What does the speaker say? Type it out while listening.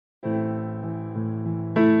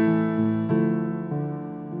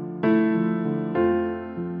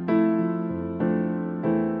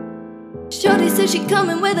Shawty said she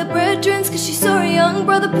coming with her bredrins, cause she saw her young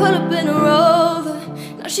brother pull up in a Rover.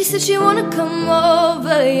 Now she said she wanna come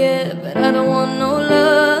over, yeah, but I don't want no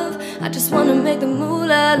love. I just wanna make the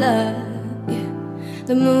moolah-la, yeah,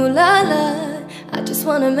 the moolah-la. I just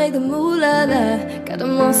wanna make the moolah-la. Got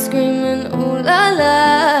them all screaming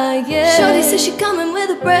ooh-la-la, yeah. Shawty said she coming with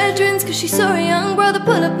her bredrins, cause she saw her young brother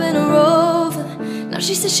pull up in a Rover. Now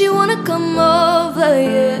she said she wanna come over,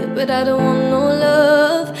 yeah, but I don't want no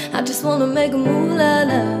love. I just wanna make a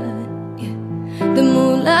moolah-la, yeah, the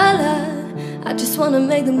moolah-la. I just wanna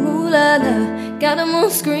make the moolah-la. Got them all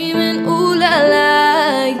screaming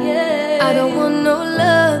ooh-la-la, yeah. I don't want no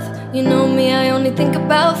love. You know me, I only think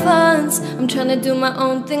about funds. I'm tryna do my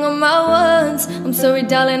own thing on my ones. I'm sorry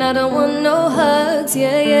darling, I don't want no hugs,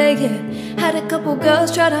 yeah, yeah, yeah. Had a couple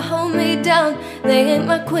girls try to hold me down. They ain't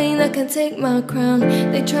my queen, that can take my crown.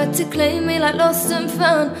 They tried to claim me like lost and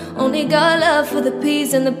found. Only got love for the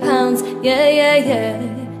peas and the pounds, yeah, yeah,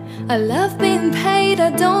 yeah. I love being paid,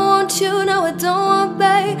 I don't want you, no I don't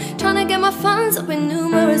obey. Tryna get my funds up in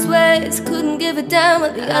numerous ways. Couldn't give a damn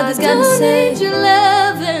what the others got to say. I don't need your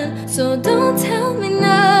loving, so don't tell me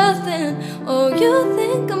nothing. Oh, you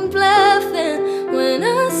think I'm bluffing when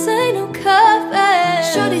I say no coffee.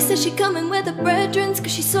 Shawty said she coming with her bredrins,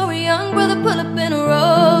 cause she saw her young brother pull up in a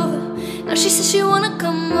Rover. Now she says she wanna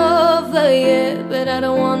come over, yeah, but I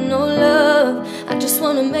don't want no love. I just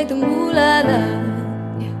wanna make the moolah-la,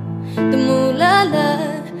 the moolah-la.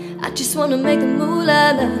 I just wanna make the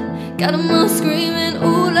moolah-la. Got them all screaming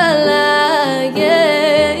ooh-la-la,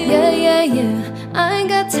 yeah, yeah, yeah, yeah. I ain't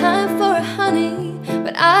got time for a honey,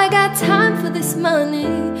 but I got time for this money.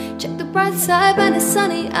 Check the bright side, but it's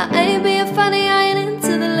sunny. I ain't being funny, I ain't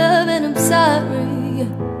into the love, and I'm sorry,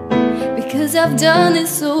 because I've done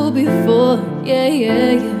this all before, yeah,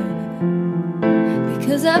 yeah, yeah.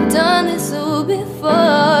 Because I've done this all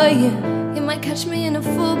before, yeah. You might catch me in a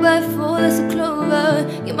 4x4, that's a Clover.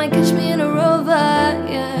 You might catch me in a Rover,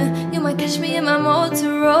 yeah. You might catch me in my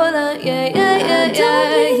Motorola, yeah, yeah, yeah, yeah. I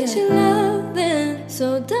don't need your loving,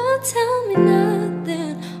 so don't tell me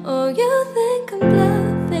nothing. Oh, you think I'm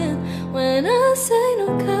bluffing when I say no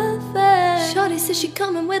coffee. Shawty said she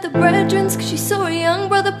coming with her bredrins, cause she saw her young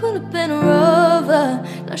brother pull up in a Rover.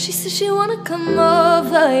 Now she said she wanna come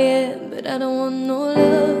over, yeah, but I don't want no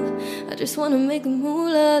love. I just wanna make the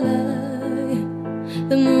moolah-la,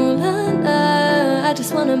 the moolah-la. I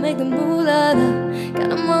just wanna make the moolah-la. Got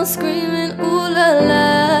them all screaming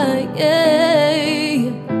ooh-la-la, yeah.